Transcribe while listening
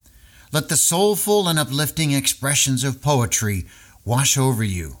Let the soulful and uplifting expressions of poetry wash over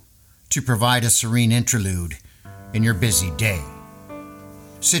you to provide a serene interlude in your busy day.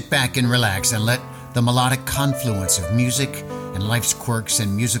 Sit back and relax and let the melodic confluence of music and life's quirks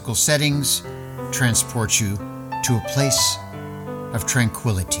and musical settings transport you to a place of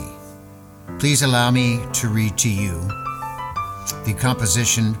tranquility. Please allow me to read to you the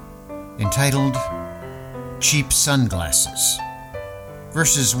composition entitled Cheap Sunglasses,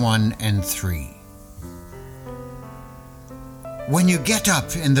 verses 1 and 3. When you get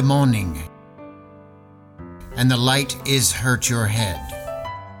up in the morning and the light is hurt your head,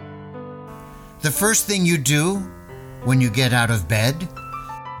 the first thing you do when you get out of bed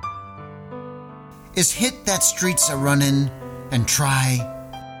is hit that streets a-runnin' and try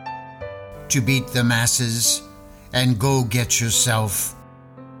to beat the masses and go get yourself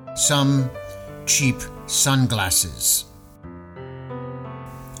some cheap sunglasses.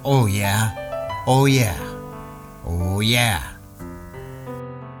 Oh yeah, oh yeah, oh yeah.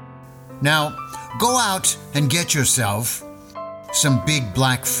 Now, go out and get yourself some big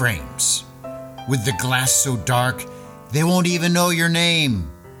black frames with the glass so dark they won't even know your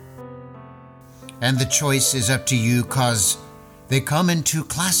name. And the choice is up to you, 'cause they come in two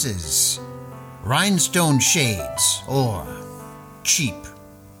classes: rhinestone shades or cheap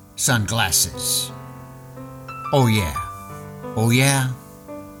sunglasses. Oh yeah, oh yeah,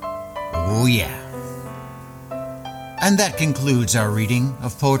 oh yeah. And that concludes our reading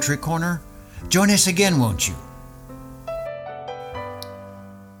of Poetry Corner. Join us again, won't you?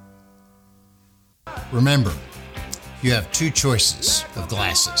 Remember, you have two choices of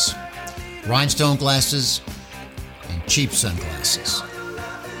glasses: rhinestone glasses and cheap sunglasses.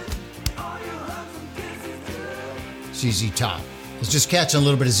 ZZ Top. Let's just catch a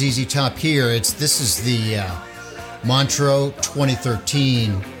little bit of ZZ Top here. This is the Montreux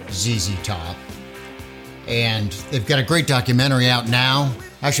 2013 ZZ Top. And they've got a great documentary out now.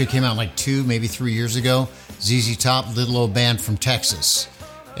 Actually, it came out like 2, maybe 3 years ago. ZZ Top, little old band from Texas.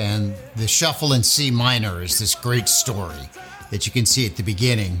 And the Shuffle in C minor is this great story that you can see at the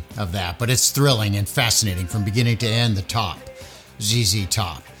beginning of that. But it's thrilling and fascinating from beginning to end, the Top, ZZ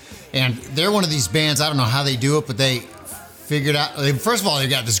Top. And they're one of these bands, I don't know how they do it, but they figured out, first of all, they've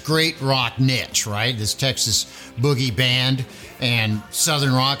got this great rock niche, right? This Texas boogie band and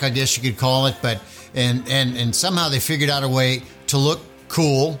Southern rock, I guess you could call it. But and somehow they figured out a way to look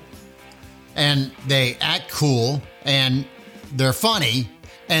cool, and they act cool, and they're funny,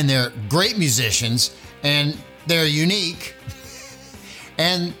 and they're great musicians, and they're unique,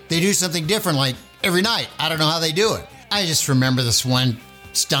 and they do something different like every night. I don't know how they do it. I just remember this one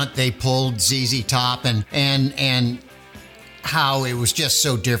stunt they pulled, ZZ Top, and how it was just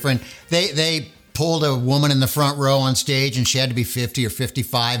so different. They pulled a woman in the front row on stage, and she had to be 50 or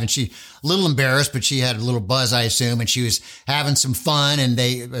 55, and she a little embarrassed, but she had a little buzz, I assume, and she was having some fun, and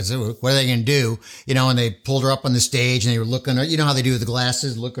what are they going to do? You know, and they pulled her up on the stage, and they were looking her, you know how they do with the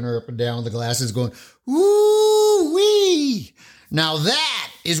glasses, looking her up and down with the glasses, going, woo-wee. Now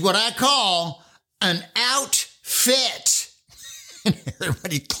that is what I call an outfit. And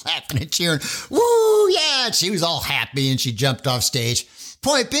everybody clapping and cheering, woo, yeah. And she was all happy, and she jumped off stage.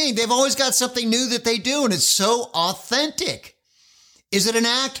 Point being, they've always got something new that they do, and it's so authentic. Is it an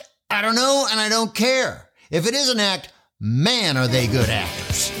act? I don't know, and I don't care. If it is an act, man, are they good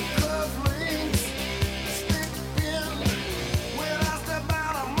actors.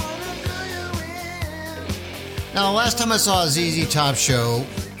 Now, the last time I saw a ZZ Top show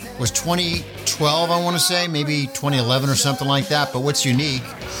was 2012, I want to say, maybe 2011 or something like that. But what's unique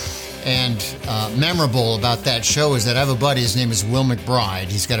and memorable about that show is that I have a buddy, his name is Will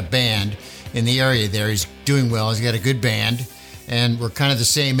McBride. He's got a band in the area there. He's doing well. He's got a good band, and we're kind of the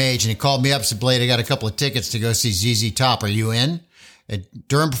same age. And he called me up and said, Blade, I got a couple of tickets to go see ZZ Top. Are you in? At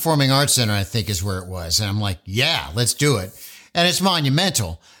Durham Performing Arts Center, I think is where it was. And I'm like, yeah, let's do it. And it's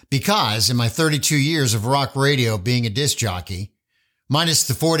monumental because in my 32 years of rock radio being a disc jockey, minus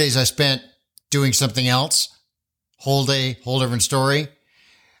the 4 days I spent doing something else, whole day, whole different story,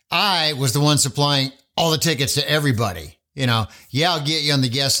 I was the one supplying all the tickets to everybody. You know, yeah, I'll get you on the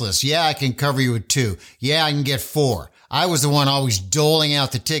guest list. Yeah, I can cover you with 2. Yeah, I can get 4. I was the one always doling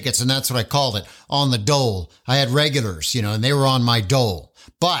out the tickets, and that's what I called it, on the dole. I had regulars, you know, and they were on my dole.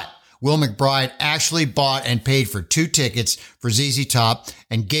 But Will McBride actually bought and paid for 2 tickets for ZZ Top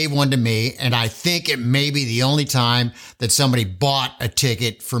and gave one to me, and I think it may be the only time that somebody bought a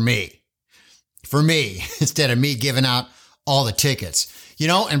ticket for me. For me, instead of me giving out all the tickets. You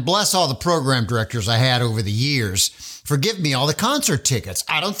know, and bless all the program directors I had over the years for giving me all the concert tickets.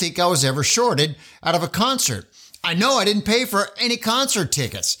 I don't think I was ever shorted out of a concert. I know I didn't pay for any concert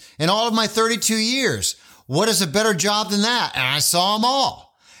tickets in all of my 32 years. What is a better job than that? And I saw them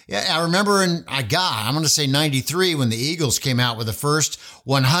all. Yeah, I remember I'm going to say 93 when the Eagles came out with the first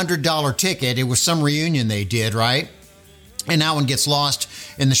 $100 ticket. It was some reunion they did, right? And that one gets lost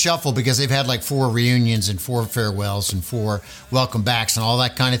in the shuffle because they've had like 4 reunions and 4 farewells and 4 welcome backs and all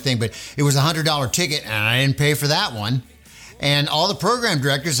that kind of thing. But it was a $100 ticket and I didn't pay for that one. And all the program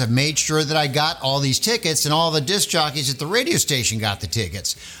directors have made sure that I got all these tickets, and all the disc jockeys at the radio station got the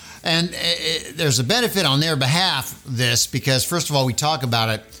tickets. And there's a benefit on their behalf, this, because first of all, we talk about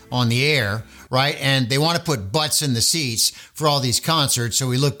it on the air, right? And they want to put butts in the seats for all these concerts, so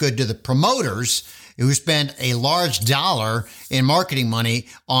we look good to the promoters who spent a large dollar in marketing money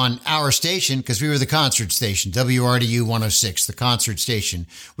on our station, because we were the concert station, WRDU 106, the concert station.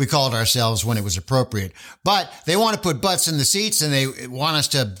 We called ourselves when it was appropriate. But they want to put butts in the seats, and they want us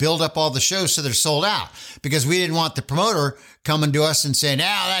to build up all the shows so they're sold out, because we didn't want the promoter coming to us and saying,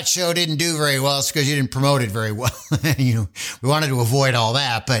 that show didn't do very well. It's because you didn't promote it very well. We wanted to avoid all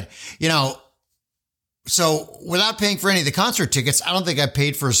that. But, so without paying for any of the concert tickets, I don't think I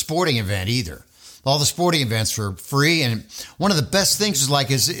paid for a sporting event either. All the sporting events were free. And one of the best things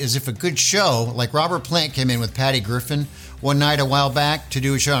is if a good show, like Robert Plant came in with Patty Griffin one night a while back to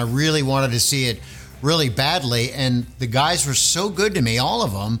do a show. And I really wanted to see it really badly. And the guys were so good to me, all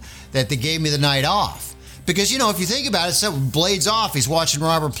of them, that they gave me the night off. Because, if you think about it, so Blades off, he's watching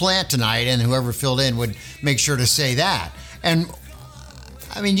Robert Plant tonight, and whoever filled in would make sure to say that. And,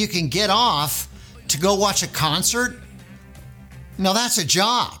 you can get off to go watch a concert. Now, that's a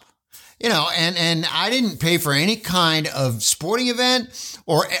job. And I didn't pay for any kind of sporting event,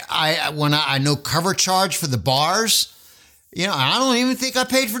 or I no cover charge for the bars. I don't even think I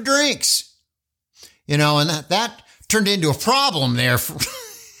paid for drinks. And that turned into a problem there.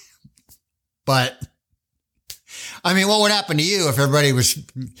 But what would happen to you if everybody was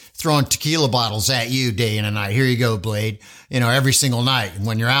throwing tequila bottles at you day in and night? Here you go, Blade. Every single night,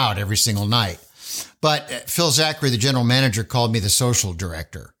 when you're out every single night. But Phil Zachary, the general manager, called me the social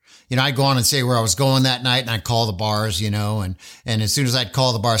director. I'd go on and say where I was going that night, and I'd call the bars, and as soon as I'd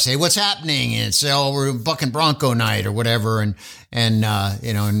call the bar, say, what's happening? And say, we're Buck and Bronco night or whatever. And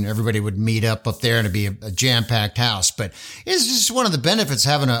everybody would meet up there, and it'd be a jam-packed house. But it's just one of the benefits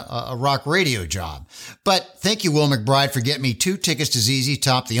having a rock radio job. But thank you, Will McBride, for getting me 2 tickets to ZZ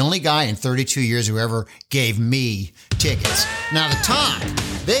Top, the only guy in 32 years who ever gave me tickets. Now, the time,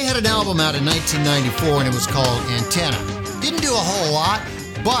 they had an album out in 1994, and it was called Antenna. Didn't do a whole lot.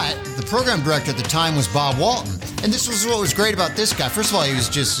 But the program director at the time was Bob Walton. And this was what was great about this guy. First of all, he was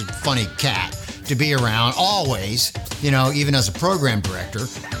just a funny cat to be around always, even as a program director.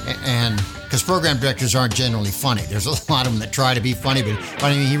 And because program directors aren't generally funny. There's a lot of them that try to be funny,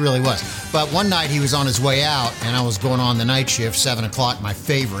 but he really was. But one night he was on his way out, and I was going on the night shift, 7 o'clock, my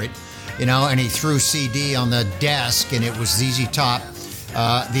favorite, and he threw a CD on the desk, and it was ZZ Top,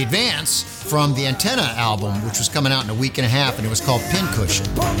 The Advance, from the Antenna album, which was coming out in a week and a half, and it was called Pincushion.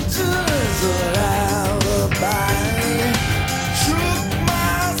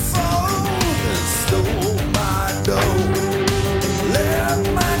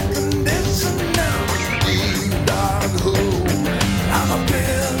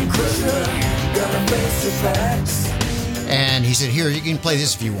 And he said, here, you can play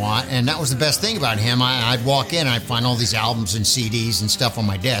this if you want. And that was the best thing about him. I'd walk in and I'd find all these albums and CDs and stuff on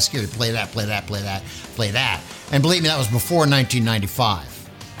my desk. Here, play that, play that, play that, play that. And believe me, that was before 1995,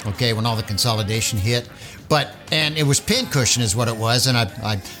 okay, when all the consolidation hit. And it was Pincushion is what it was. And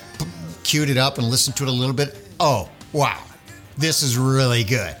I queued it up and listened to it a little bit. Oh, wow, this is really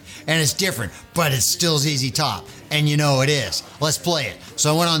good. And it's different, but it's still ZZ Top. And it is. Let's play it.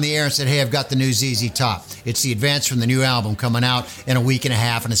 So I went on the air and said, hey, I've got the new ZZ Top. It's the advance from the new album coming out in a week and a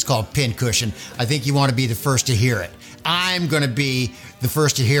half, and it's called Pincushion. I think you want to be the first to hear it. I'm going to be the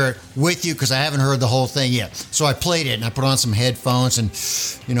first to hear it with you because I haven't heard the whole thing yet. So I played it, and I put on some headphones and,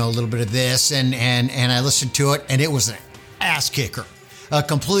 a little bit of this, and I listened to it, and it was an ass kicker, a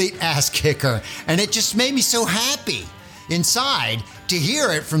complete ass kicker. And it just made me so happy inside to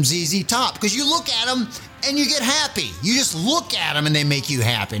hear it from ZZ Top, because you look at them and you get happy. You just look at them and they make you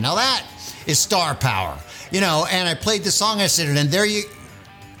happy. Now that is star power, and I played the song, I said, and there you,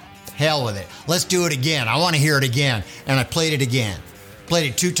 hell with it. Let's do it again. I want to hear it again. And I played it again.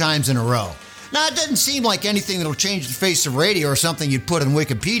 Played it 2 times in a row. Now, it doesn't seem like anything that'll change the face of radio or something you'd put in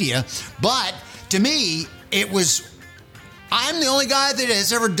Wikipedia, but to me, I'm the only guy that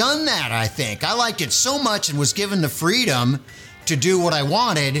has ever done that, I think. I liked it so much and was given the freedom to do what I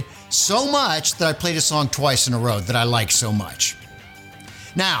wanted so much that I played a song twice in a row that I like so much.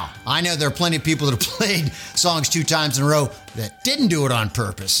 Now, I know there are plenty of people that have played songs 2 times in a row that didn't do it on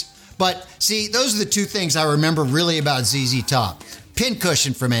purpose. But see, those are the 2 things I remember really about ZZ Top.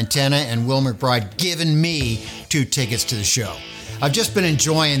 Pincushion from Antenna and Will McBride giving me 2 tickets to the show. I've just been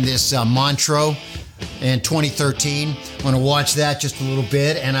enjoying this Montreux in 2013. I'm going to watch that just a little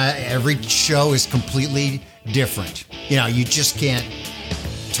bit, and every show is completely different. You know, you just can't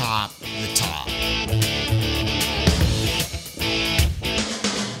top the top.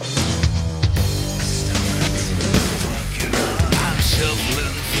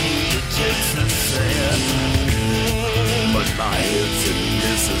 Texas sand, but my head's in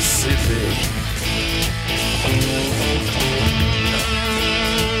Mississippi.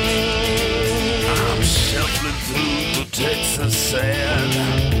 I'm shuffling through the Texas sand,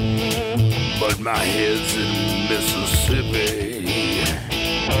 but my head's in Mississippi.